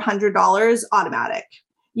shipping over $100 automatic.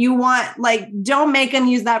 You want, don't make them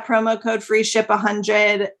use that promo code free ship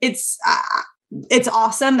 100. It's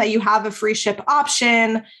awesome that you have a free ship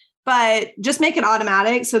option, but just make it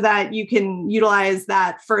automatic so that you can utilize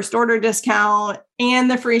that first order discount and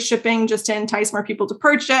the free shipping just to entice more people to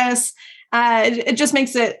purchase. It just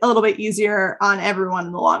makes it a little bit easier on everyone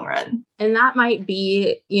in the long run. And that might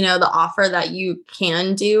be, the offer that you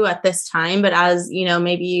can do at this time. But as,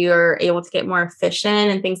 maybe you're able to get more efficient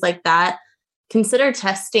and things like that, consider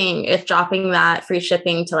testing if dropping that free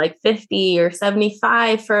shipping to like 50 or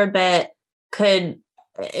 75 for a bit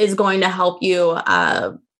is going to help you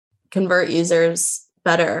convert users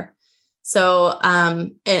better. So,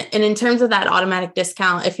 and in terms of that automatic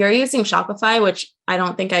discount, if you're using Shopify, which I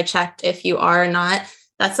don't think I checked if you are or not,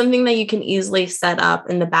 that's something that you can easily set up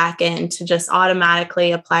in the back end to just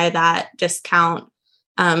automatically apply that discount.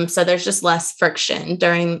 So there's just less friction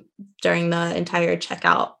during the entire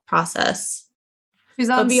checkout process. She's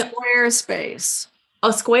on Squarespace. Oh,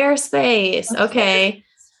 Squarespace. Okay.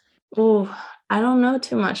 Oh, I don't know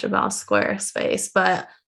too much about Squarespace, but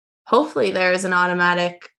hopefully there's an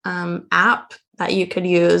automatic app that you could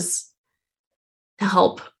use to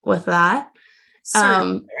help with that.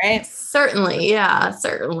 Right? Certainly. Yeah,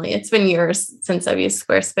 certainly. It's been years since I've used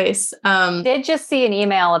Squarespace. Did just see an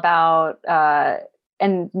email about,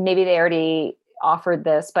 and maybe they already offered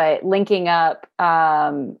this, but linking up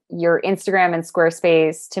your Instagram and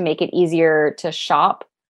Squarespace to make it easier to shop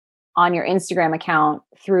on your Instagram account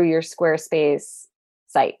through your Squarespace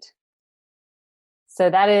site. So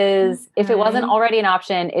that is, if it wasn't already an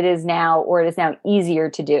option, it is now easier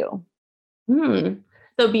to do.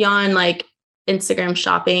 So beyond like Instagram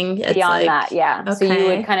shopping, it's beyond that, yeah. Okay. So you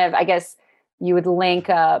would kind of, I guess, you would link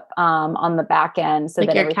up on the back end, so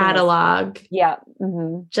like that your catalog. Yeah.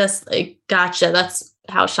 Mm-hmm. Just gotcha. That's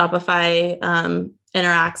how Shopify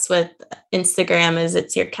interacts with Instagram. Is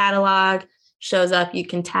it's your catalog shows up. You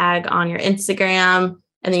can tag on your Instagram,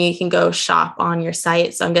 and then you can go shop on your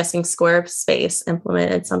site. So I'm guessing Squarespace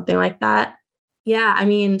implemented something like that. Yeah, I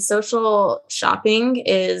mean, social shopping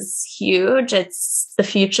is huge. It's the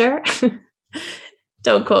future.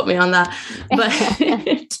 Don't quote me on that,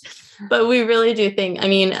 but we really do think. I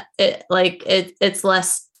mean, it's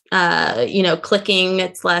less, clicking.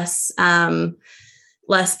 It's less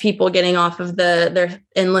people getting off of their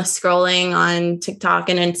endless scrolling on TikTok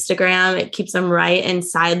and Instagram. It keeps them right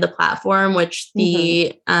inside the platform, which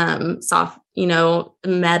the Meta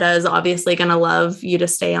is obviously going to love you to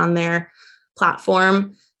stay on their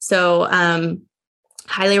platform. So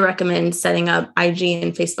highly recommend setting up IG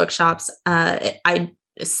and Facebook shops.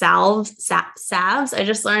 Salves. I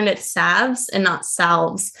just learned it's salves and not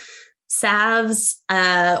salves. Salves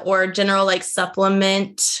or general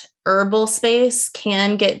supplement herbal space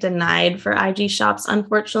can get denied for IG shops,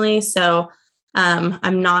 unfortunately. So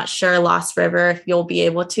I'm not sure Lost River if you'll be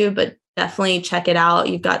able to, but definitely check it out.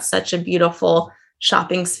 You've got such a beautiful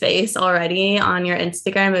shopping space already on your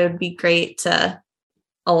Instagram. It would be great to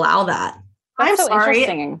allow that. I'm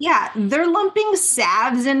sorry. Yeah, they're lumping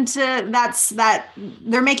salves into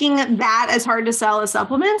they're making that as hard to sell as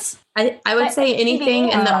supplements. I would say anything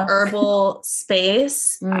in the herbal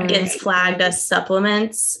space gets flagged as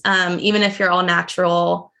supplements. Even if you're all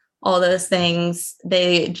natural, all those things,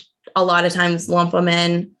 they a lot of times lump them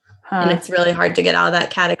in, and it's really hard to get out of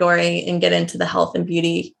that category and get into the health and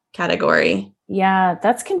beauty category. Yeah,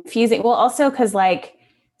 that's confusing. Well, also because like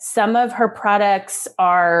some of her products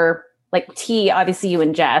are like tea, obviously you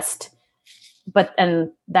ingest,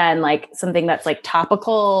 and then like something that's like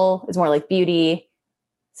topical is more like beauty.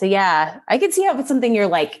 So yeah, I could see how it's something you're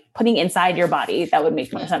like putting inside your body. That would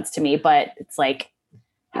make more sense to me, but it's like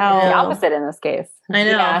how the opposite in this case. I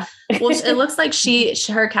know. Yeah. Well, it looks like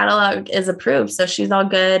her catalog is approved, so she's all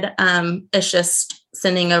good. It's just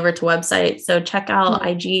sending over to website. So check out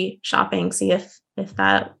IG shopping, see if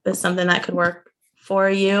that is something that could work for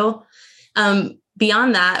you.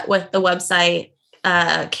 Beyond that, with the website,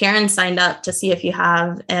 Karen signed up to see if you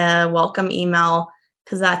have a welcome email,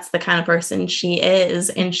 because that's the kind of person she is,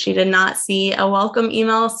 and she did not see a welcome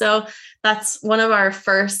email. So that's one of our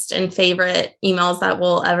first and favorite emails that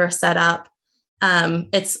we'll ever set up.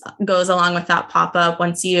 It goes along with that pop-up.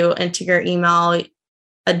 Once you enter your email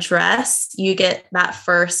address, you get that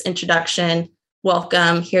first introduction,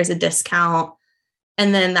 welcome, here's a discount.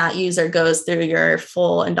 And then that user goes through your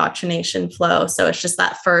full indoctrination flow. So it's just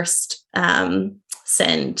that first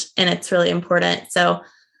send, and it's really important. So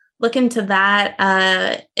look into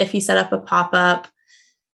that if you set up a pop-up.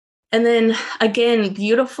 And then again,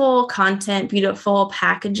 beautiful content, beautiful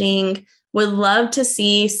packaging. Would love to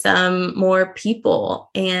see some more people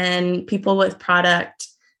and people with product,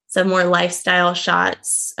 some more lifestyle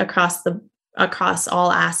shots across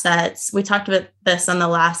all assets. We talked about this on the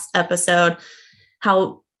last episode,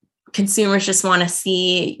 how consumers just want to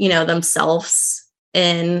see, themselves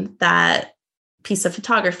in that piece of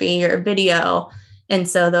photography or video. And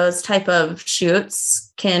so those type of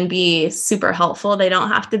shoots can be super helpful. They don't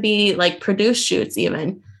have to be like produced shoots even.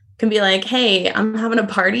 It can be like, hey, I'm having a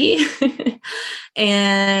party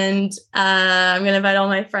and I'm going to invite all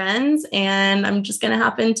my friends, and I'm just going to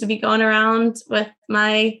happen to be going around with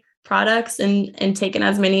my products and taking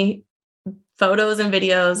as many photos and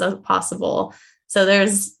videos as possible. So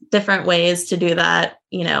there's different ways to do that,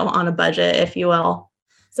 on a budget, if you will.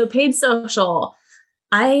 So paid social.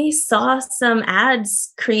 I saw some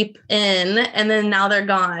ads creep in and then now they're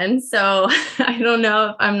gone. So I don't know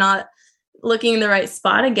if I'm not looking in the right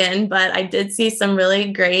spot again, but I did see some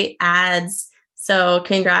really great ads. So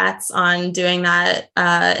congrats on doing that.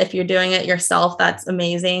 If you're doing it yourself, that's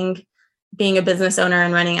amazing. Being a business owner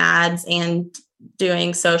and running ads and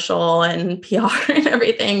doing social and PR and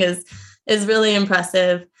everything is really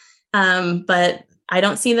impressive. But I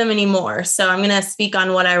don't see them anymore. So I'm going to speak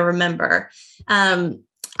on what I remember.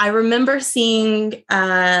 I remember seeing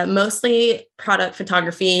mostly product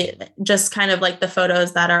photography, just kind of like the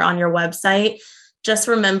photos that are on your website. Just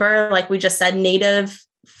remember, like we just said, native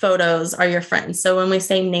photos are your friends. So when we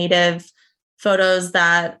say native photos,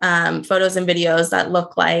 that photos and videos that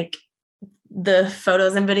look like the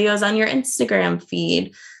photos and videos on your Instagram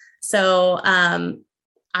feed. So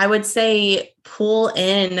I would say pull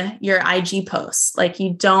in your IG posts. Like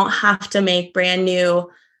you don't have to make brand new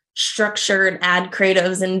structured ad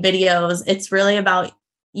creatives and videos. It's really about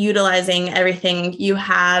utilizing everything you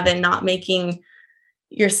have and not making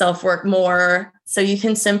yourself work more. So you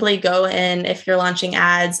can simply go in, if you're launching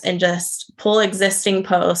ads, and just pull existing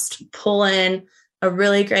posts, pull in a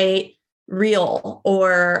really great reel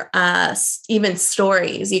or even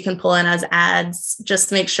stories you can pull in as ads.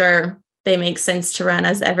 Just make sure they make sense to run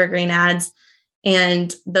as evergreen ads.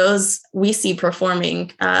 And those we see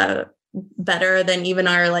performing better than even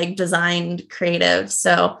our like designed creative.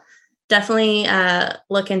 So definitely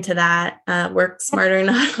look into that. Work smarter,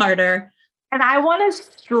 not harder. And I want to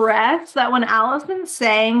stress that when Allison's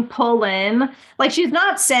saying pull in, like she's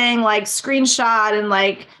not saying like screenshot and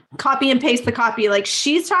like copy and paste the copy. Like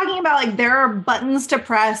she's talking about like there are buttons to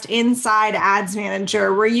press inside Ads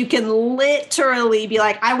Manager where you can literally be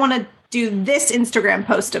like, I want to do this Instagram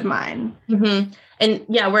post of mine. Mm-hmm. And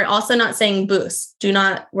yeah, we're also not saying boost.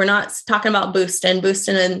 We're not talking about boost, and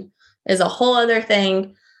boosting is a whole other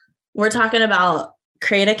thing. We're talking about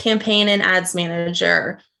create a campaign in Ads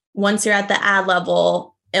Manager. Once you're at the ad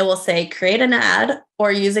level, it will say create an ad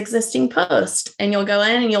or use existing post, and you'll go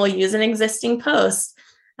in and you'll use an existing post.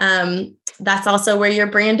 That's also where your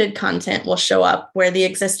branded content will show up, where the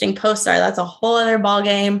existing posts are. That's a whole other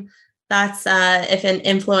ballgame. That's if an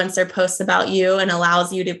influencer posts about you and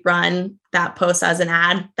allows you to run that post as an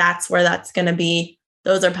ad, that's where that's going to be.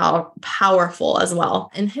 Those are powerful as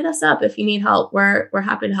well. And hit us up if you need help. We're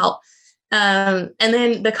happy to help. And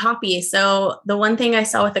then the copy. So the one thing I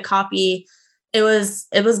saw with the copy, it was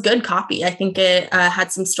good copy. I think it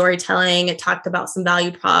had some storytelling. It talked about some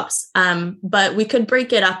value props, but we could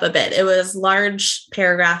break it up a bit. It was large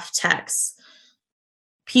paragraph text.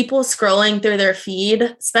 People scrolling through their feed,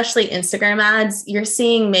 especially Instagram ads, you're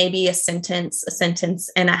seeing maybe a sentence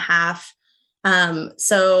and a half.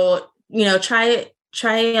 So, try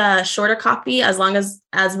shorter copy as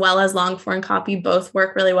well as long form copy, both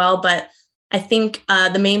work really well. But I think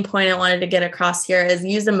the main point I wanted to get across here is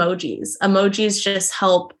use emojis. Emojis just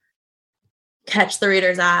help catch the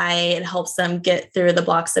reader's eye. It helps them get through the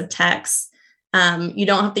blocks of text. You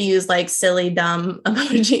don't have to use like silly, dumb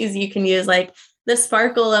emojis. You can use like the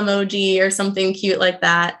sparkle emoji or something cute like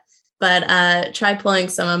that. But try pulling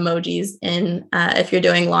some emojis in if you're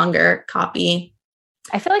doing longer copy.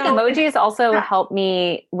 I feel like emojis also help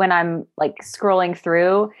me when I'm like scrolling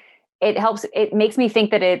through. It makes me think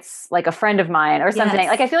that it's like a friend of mine or something. Yes.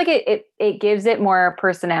 Like I feel like it gives it more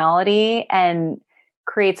personality and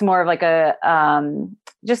creates more of like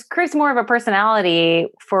just creates more of a personality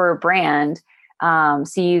for a brand.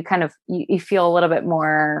 So you kind of, you feel a little bit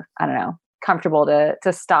more, I don't know, comfortable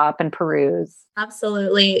to stop and peruse.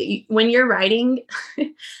 Absolutely. When you're writing,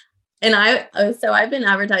 and I've been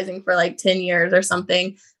advertising for like 10 years or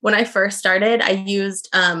something. When I first started, I used,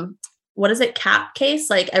 cap case?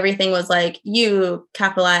 Like everything was like U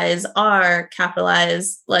capitalize, R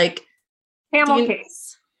capitalize, like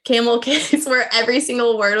camel case, where every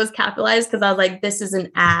single word was capitalized. Cause I was like, this is an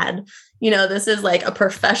ad, this is like a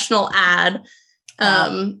professional ad.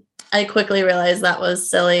 I quickly realized that was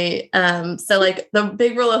silly. So like the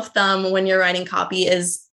big rule of thumb when you're writing copy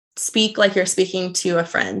is speak like you're speaking to a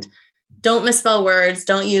friend. Don't misspell words.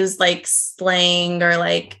 Don't use like slang or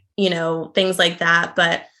like, things like that.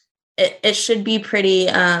 But it should be pretty,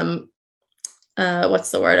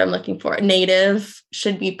 what's the word I'm looking for? Native.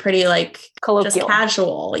 Should be pretty like colloquial. Just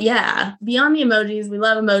casual. Yeah. Beyond the emojis, we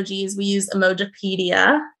love emojis. We use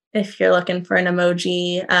Emojipedia if you're looking for an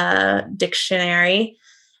emoji dictionary.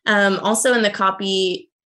 Also in the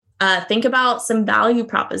copy, think about some value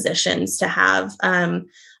propositions to have.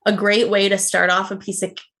 A great way to start off a piece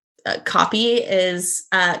of copy is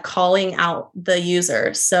calling out the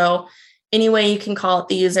user. So any way you can call out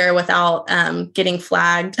the user without getting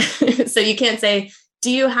flagged. So you can't say, do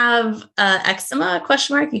you have eczema ?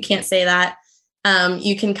 You can't say that.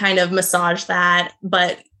 You can kind of massage that,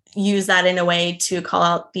 but use that in a way to call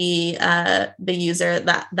out the user.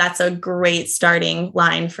 That's a great starting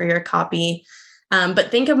line for your copy.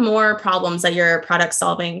 But think of more problems that your product's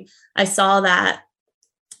solving. I saw that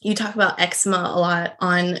you talk about eczema a lot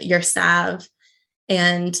on your salve,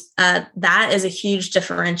 and that is a huge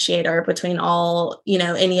differentiator between all,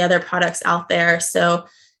 any other products out there. So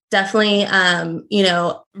definitely,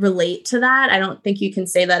 relate to that. I don't think you can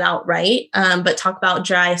say that outright, but talk about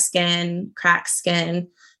dry skin, cracked skin,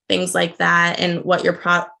 things like that, and what your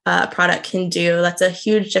product can do. That's a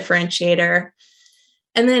huge differentiator.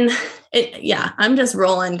 And then, I'm just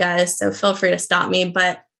rolling, guys, so feel free to stop me.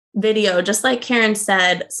 But video, just like Karen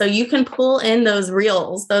said, so you can pull in those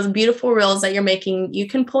reels, those beautiful reels that you're making. You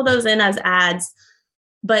can pull those in as ads,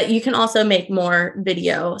 but you can also make more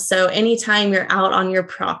video. So anytime you're out on your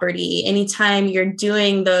property, anytime you're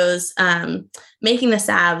doing those, making the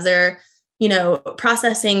salves or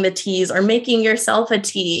processing the teas or making yourself a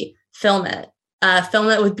tea, film it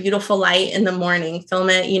with beautiful light in the morning, film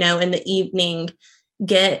it, in the evening,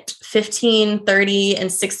 get 15, 30 and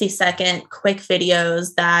 60-second quick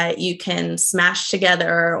videos that you can smash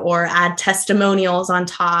together or add testimonials on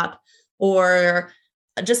top, or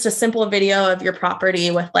just a simple video of your property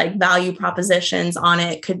with like value propositions on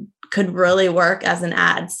it could really work as an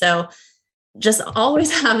ad. So just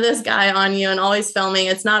always have this guy on you and always filming.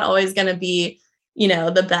 It's not always going to be,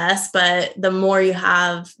 the best, but the more you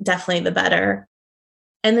have, definitely the better.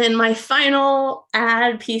 And then my final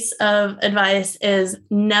ad piece of advice is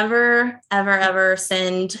never, ever, ever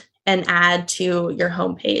send an ad to your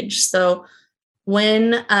homepage. So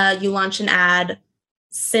when you launch an ad,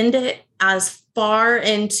 send it as far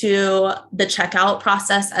into the checkout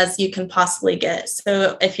process as you can possibly get.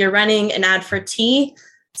 So if you're running an ad for tea,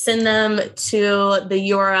 send them to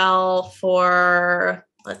the URL for,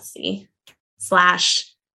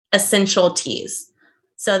 /essential teas,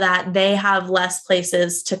 so that they have less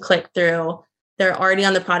places to click through. They're already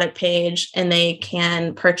on the product page and they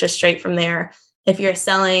can purchase straight from there. If you're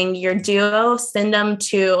selling your duo, send them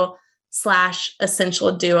to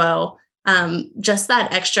 /essential duo. Just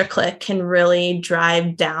that extra click can really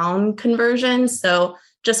drive down conversion. So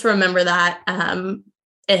just remember that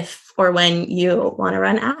if or when you want to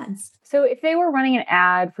run ads. So if they were running an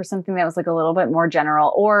ad for something that was like a little bit more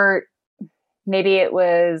general, or maybe it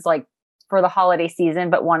was like for the holiday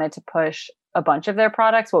season, but wanted to push a bunch of their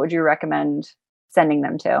products, what would you recommend sending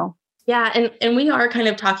them to? Yeah. And we are kind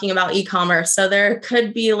of talking about e-commerce. So there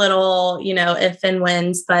could be little, if and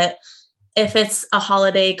whens, but if it's a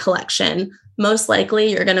holiday collection, most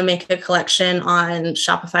likely you're going to make a collection on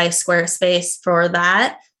Shopify Squarespace for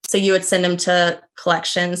that. So you would send them to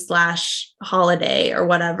collection/holiday or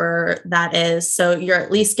whatever that is. So you're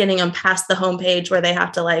at least getting them past the homepage where they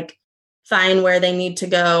have to like find where they need to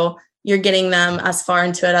go. You're getting them as far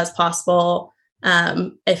into it as possible.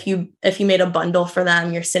 If you made a bundle for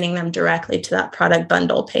them, you're sending them directly to that product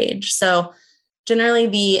bundle page. So generally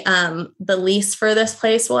the least furthest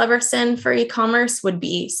place we'll ever send for e-commerce would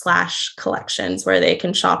be /collections, where they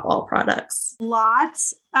can shop all products.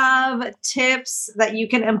 Lots of tips that you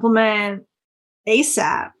can implement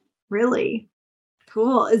ASAP. Really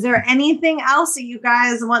cool. Is there anything else that you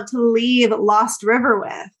guys want to leave Lost River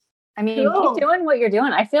with? I mean, keep doing what you're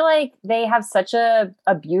doing. I feel like they have such a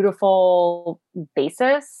beautiful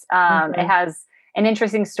basis. It has an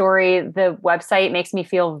interesting story. The website makes me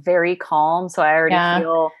feel very calm. So I already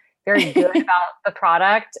feel very good about the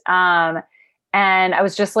product. And I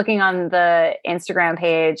was just looking on the Instagram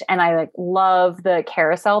page, and I like love the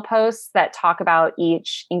carousel posts that talk about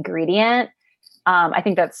each ingredient. I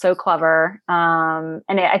think that's so clever. And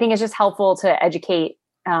I think it's just helpful to educate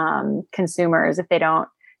consumers if they don't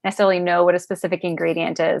necessarily know what a specific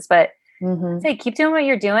ingredient is. But say, keep doing what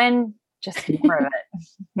you're doing. Just more of it.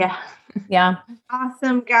 Yeah.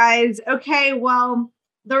 Awesome, guys. Okay, well,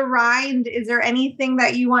 The Rind, is there anything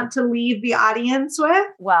that you want to leave the audience with?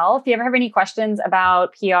 Well, if you ever have any questions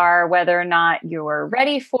about PR, whether or not you're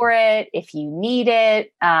ready for it, if you need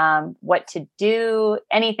it, what to do,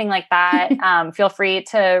 anything like that, feel free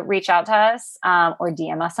to reach out to us or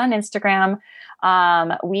DM us on Instagram.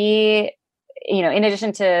 We, in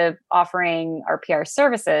addition to offering our PR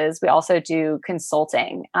services, we also do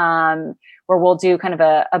consulting, where we'll do kind of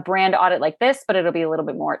a brand audit like this, but it'll be a little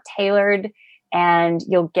bit more tailored. And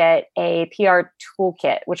you'll get a PR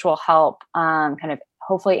toolkit, which will help kind of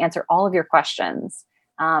hopefully answer all of your questions.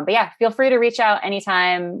 But yeah, feel free to reach out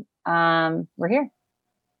anytime. We're here.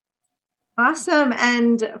 Awesome.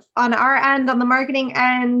 And on our end, on the marketing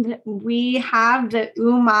end, we have the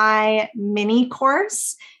Umai mini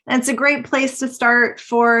course. And it's a great place to start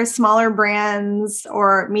for smaller brands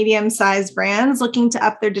or medium-sized brands looking to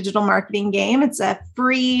up their digital marketing game. It's a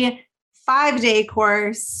free 5-day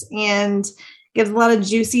course and gives a lot of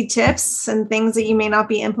juicy tips and things that you may not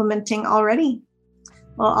be implementing already.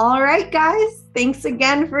 Well, all right, guys. Thanks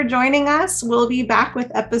again for joining us. We'll be back with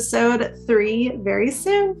episode 3 very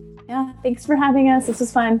soon. Yeah. Thanks for having us. This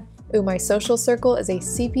was fun. Umai Social Circle is a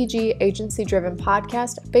CPG agency-driven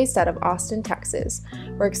podcast based out of Austin, Texas.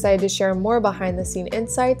 We're excited to share more behind-the-scene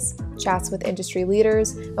insights, chats with industry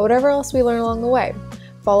leaders, and whatever else we learn along the way.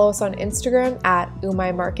 Follow us on Instagram at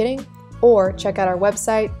Umai Marketing, or check out our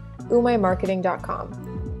website,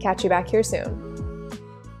 umaimarketing.com. Catch you back here soon.